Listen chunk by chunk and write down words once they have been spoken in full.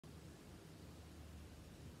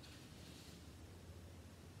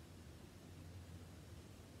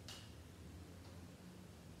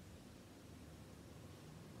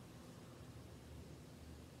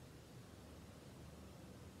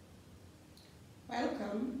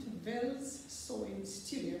Welcome to Belle's Sewing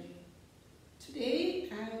Studio. Today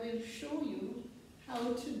I will show you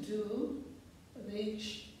how to do the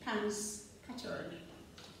pants pattern.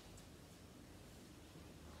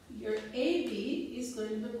 Your AB is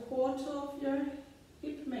going to be a quarter of your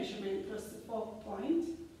hip measurement plus the fork point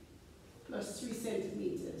plus 3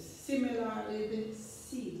 centimeters. Similarly the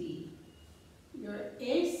CD. Your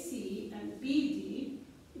AC and BD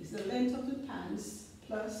is the length of the pants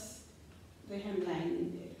plus the hemline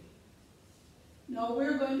in there. Now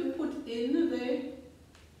we're going to put in the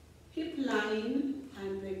hip line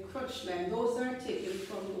and the crotch line. Those are taken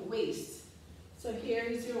from the waist. So here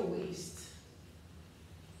is your waist.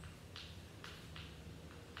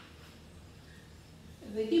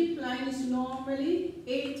 The hip line is normally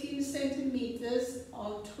 18 centimeters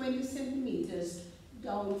or 20 centimeters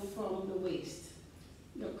down from the waist.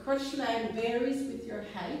 Your crotch line varies with your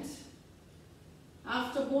height.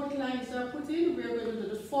 After both lines are put in, we're going to do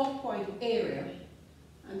the fork point area.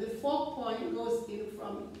 And the fork point goes in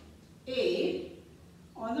from A.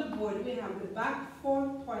 On the board we have the back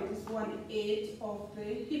fork point is 1/8 of the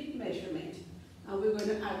hip measurement. And we're going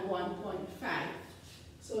to add 1.5.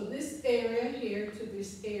 So this area here to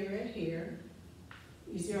this area here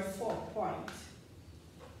is your fork point.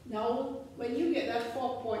 Now, when you get that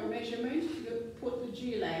fork point measurement, you put the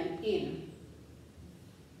G line in.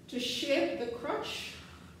 To shape the crotch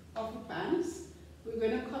of the pants, we're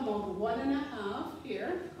going to come out 1.5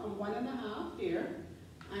 here, and 1.5 here,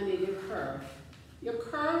 and then you curve. You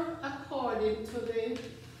curve according to the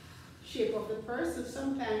shape of the person.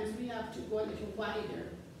 Sometimes we have to go a little wider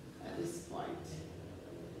at this point.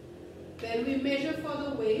 Then we measure for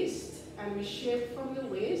the waist, and we shape from the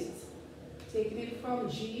waist, taking it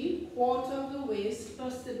from G, quarter of the waist,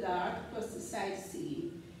 plus the dart, plus the side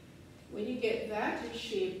seam. When you get that, you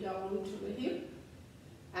shape down to the hip,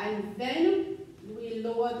 and then we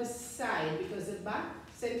lower the side because the back,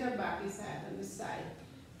 center back is higher than the side.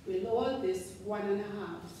 We lower this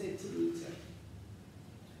 1.5 centimeter.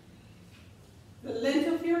 The length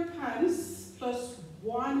of your pants plus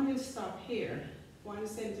 1 will stop here. 1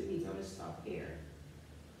 centimeter will stop here.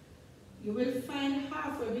 You will find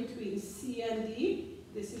halfway between C and D.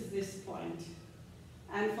 This is this point.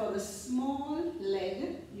 And for the small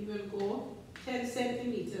leg, you will go 10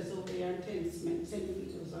 centimeters over here and 10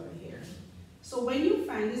 centimeters over here. So when you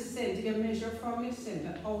find the center, you measure from your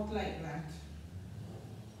center out like that.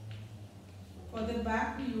 For the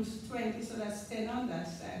back, we use 20, so that's 10 on that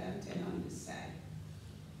side and 10 on this side.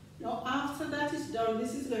 Now after that is done,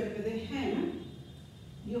 this is going to be the hem.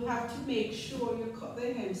 You have to make sure you cut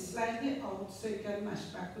the hem slightly out so you can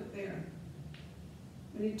match back with there.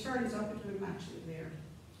 When it turns up, it will match with there.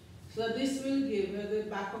 So this will give you the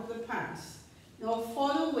back of the pants. Now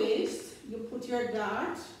for the waist, you put your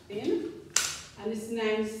dart in, and it's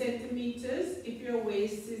 9 centimeters if your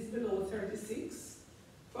waist is below 36.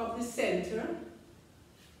 From the center,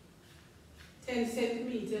 10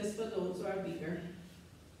 centimeters for those who are bigger.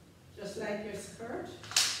 Just like your skirt.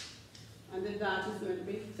 And the dart is going to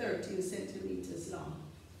be 13 centimeters long.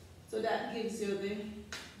 So that gives you the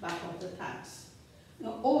back of the pants.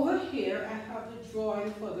 Now over here I have the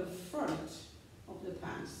drawing for the front of the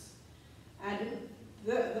pants. And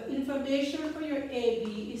the information for your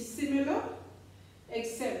AB is similar,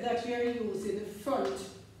 except that you are using the front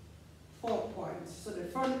fork point. So the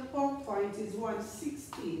front fork point is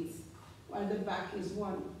 1/16, while the back is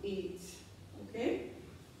 1/8. Okay?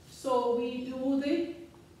 So we do the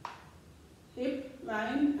hip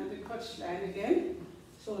line and the crotch line again.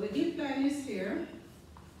 So the hip line is here.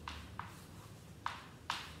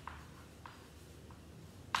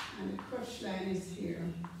 And the crotch line is here.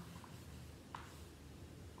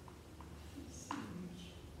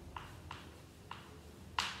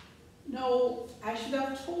 Now, I should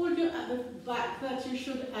have told you at the back that you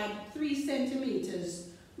should add 3 centimeters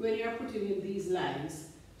when you're putting in these lines.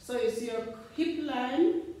 So it's your hip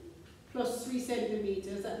line plus 3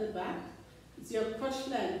 centimeters at the back. It's your crotch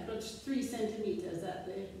line plus 3 centimeters at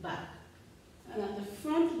the back. And at the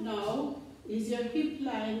front now is your hip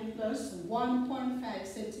line plus 1.5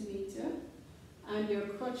 centimeter and your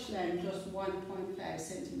crotch line plus 1.5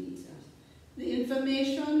 centimeters. The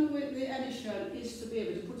information with the addition is to be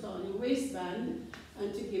able to put on your waistband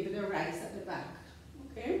and to give it a rise at the back.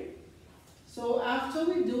 Okay? So after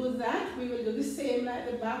we do that, we will do the same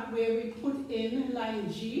like the back where we put in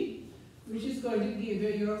line G, which is going to give you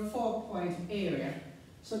your fork point area.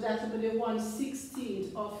 So that will be the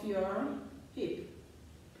 1/16 of your hip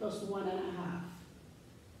plus 1.5.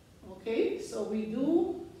 Okay, so we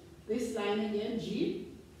do this line again, G,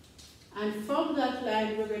 and from that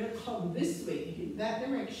line we're going to come this way in that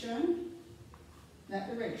direction,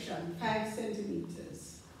 that direction, 5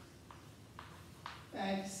 centimeters.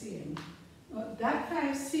 5 cm. Now, that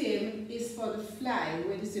 5 cm is for the fly,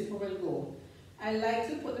 where the zipper will go. I like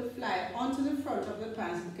to put the fly onto the front of the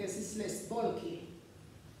pants because it's less bulky.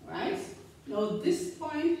 Right? Now this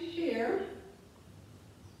point here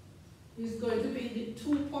is going to be the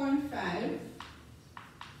 2.5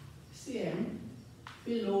 cm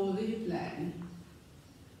below the hip line.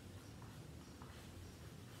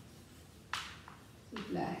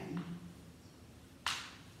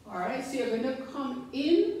 Alright, so you're going to come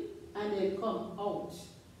in and then come out. So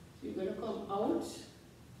you're going to come out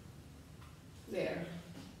there.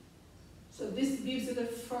 So this gives you the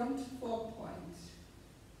front 4 points.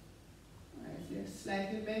 Alright, so you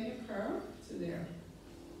slightly bend your curve to there.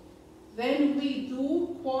 Then we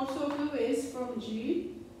do quarter of the waist from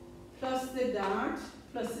G plus the dart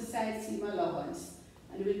plus the side seam allowance.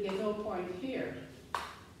 And we'll get our point here.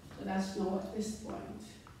 So that's now at this point.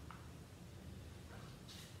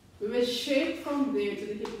 We will shape from there to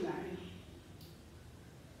the hip line.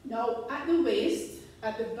 Now at the waist,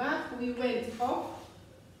 at the back we went up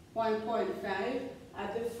 1.5.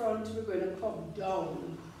 At the front we're going to come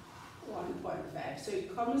down 1.5. So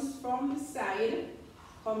it comes from the side,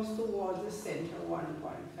 comes towards the center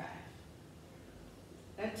 1.5.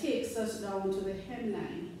 That takes us down to the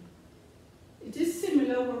hemline. It is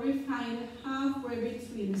similar where we find halfway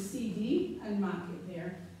between CD and mark it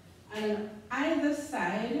there. And on either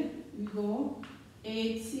side we go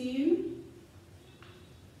 18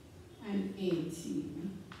 and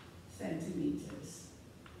 18 centimeters.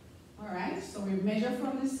 Alright, so we measure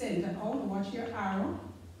from the center out. Watch your arrow.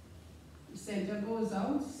 The center goes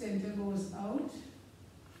out,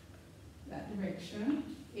 that direction,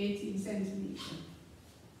 18 centimeters.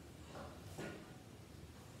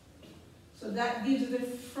 So that gives the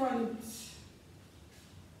front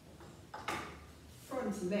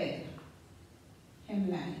leg,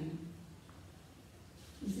 hemline.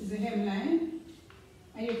 This is the hemline.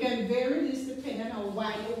 And you can vary this depending on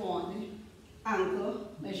why you want the ankle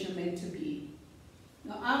measurement to be.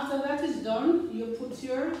 Now after that is done, you put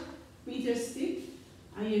your meter stick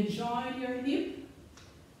and you join your hip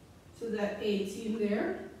to that 18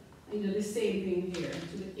 there. And you do the same thing here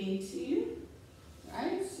to the 18.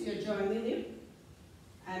 Right? So you join the hip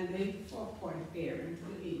and the 4 point bearing to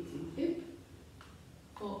the 18 hip,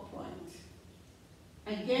 4 point.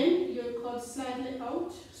 Again, you cut slightly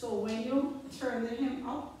out, so when you turn the hem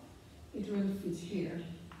up, it will fit here.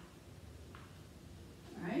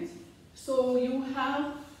 Right? So you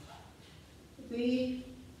have the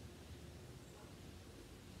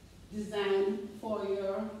design for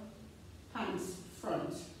your pants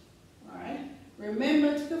front. Alright?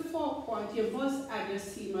 Remember to the 4 point, you must add your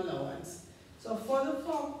seam allowance. So for the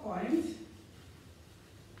 4 point,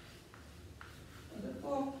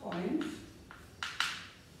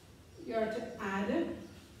 you are to add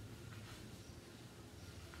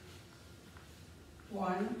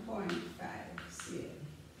 1.5 cm.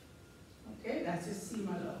 Okay, that's your seam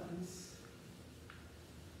allowance.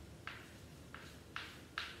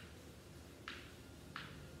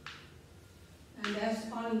 And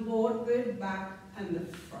that's on both the back and the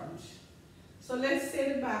front. So let's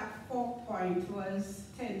say the back 4 point was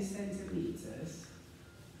 10 centimeters.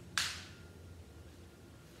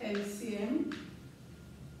 10 cm.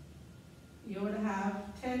 You would have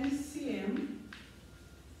 10 cm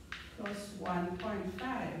plus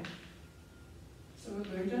 1.5. So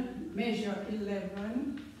we're going to measure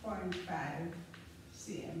 11.5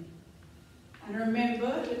 cm. And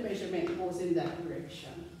remember, the measurement goes in that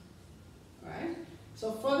direction. Right?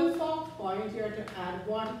 So for the 4 point, you're to add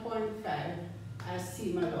 1.5 as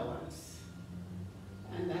seam allowance.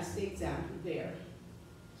 And that's the example there.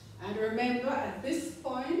 And remember, at this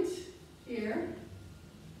point here,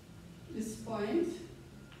 this point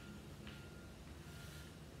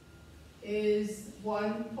is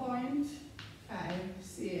 1.5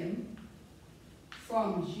 cm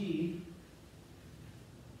from G,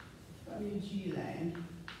 from your G line.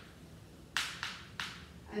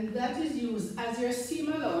 And that is used as your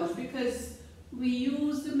seam allowance because we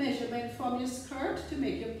use the measurement from your skirt to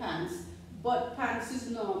make your pants, but pants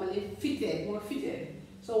is normally fitted, more fitted.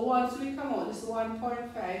 So once we come out, this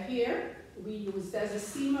 1.5 here, we use it as a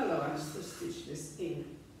seam allowance to stitch this in.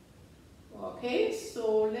 Okay,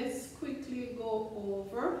 so let's quickly go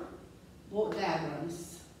over both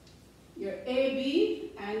diagrams. Your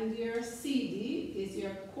AB and your CD is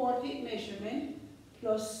your quad hip measurement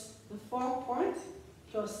plus the 4 point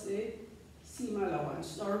plus the seam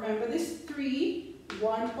allowance. Now remember this 3,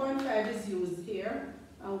 1.5 is used here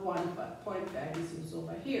and 1.5 is used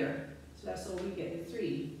over here. So that's how we get the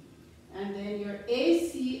 3. And then your A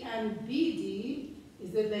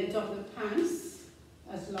length of the pants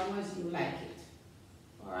as long as you like it.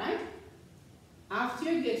 Alright?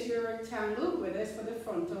 After you get your rectangle, whether it's for the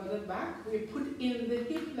front or the back, we put in the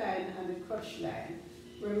hip line and the crotch line.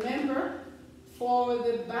 Remember, for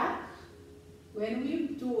the back, when we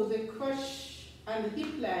do the crotch and the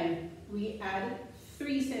hip line, we add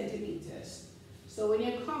 3 centimeters. So when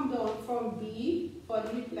you come down from B for the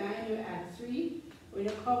hip line, you add 3. When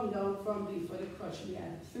you come down from B for the crotch, we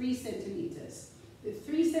add 3 centimeters. The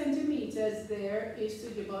 3 centimeters there is to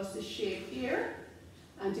give us the shape here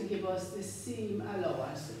and to give us the seam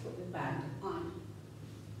allowance to put the band on.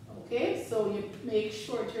 Okay, so you make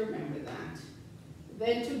sure to remember that.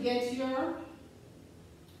 Then to get your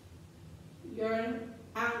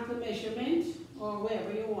ankle measurement, or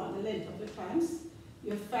wherever you want the length of the pants,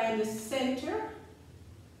 you find the center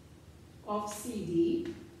of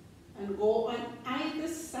CD and go on either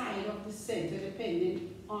side of the center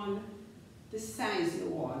depending on the size you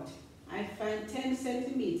want. I find 10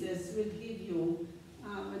 centimeters will give you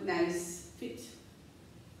a nice fit.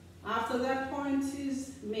 After that point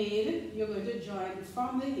is made, you're going to join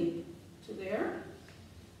from the hip to there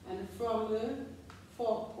and from the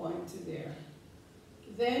fork point to there.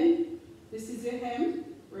 Then this is your hem.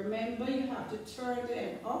 Remember, you have to turn the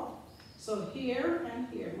hem up. So here and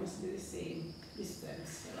here must be the same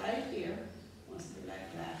distance. Right here must be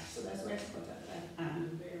like that. So that's why it's put at that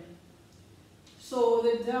angle there. So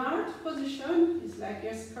the dart position is like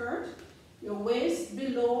your skirt. Your waist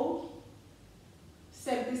below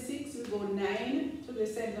 76 will go 9 to the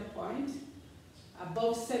center point.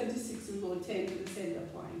 Above 76 will go 10 to the center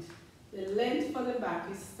point. The length for the back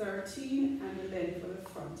is 13 and the length for the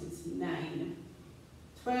front is 9.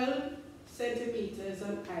 12 centimeters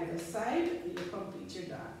on either side and you complete your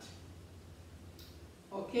dart.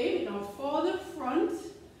 Okay, now for the front,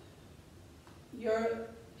 your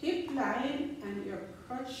hip line and your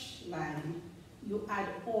crotch line, you add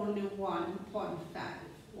only 1.5.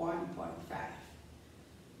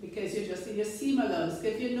 Because you're just in your seam allowance.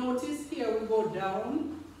 If you notice here, we go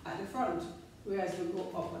down at the front, whereas we go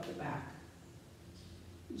up at the back.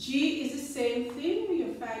 G is the same thing.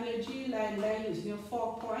 You find your G line by using your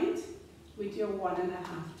fork point with your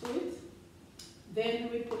 1.5 to it. Then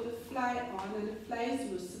we put the fly on, and the fly is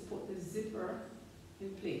used to put the zipper in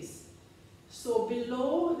place. So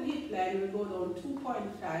below the hip line, we go down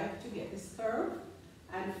 2.5 to get this curve.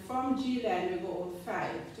 And from G line, we go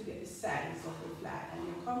 5 to get the size of the fly. And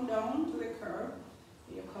you come down to the curve,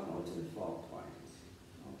 and you come out to the fork point.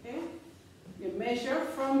 Okay? You measure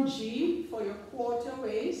from G for your quarter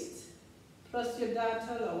waist, plus your dart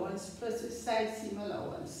allowance, plus your side seam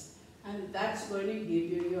allowance. And that's going to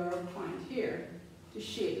give you your point here to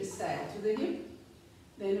shape the side to the hip.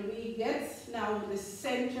 Then we get now the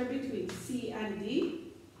center between C and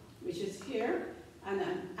D, which is here. And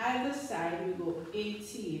on either side we go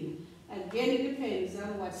 18. Again, it depends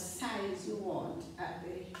on what size you want at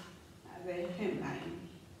the hemline.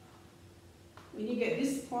 When you get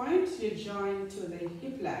this point, you join to the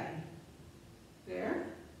hip line. There.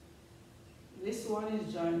 This one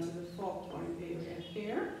is joined to the fork point area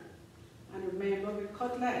here. And remember, we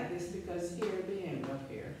cut like this because here we end up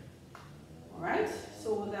here. Alright,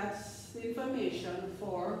 so that's the information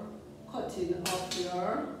for cutting of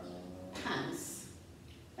your pants.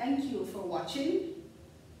 Thank you for watching.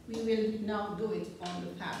 We will now do it on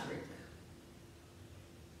the fabric.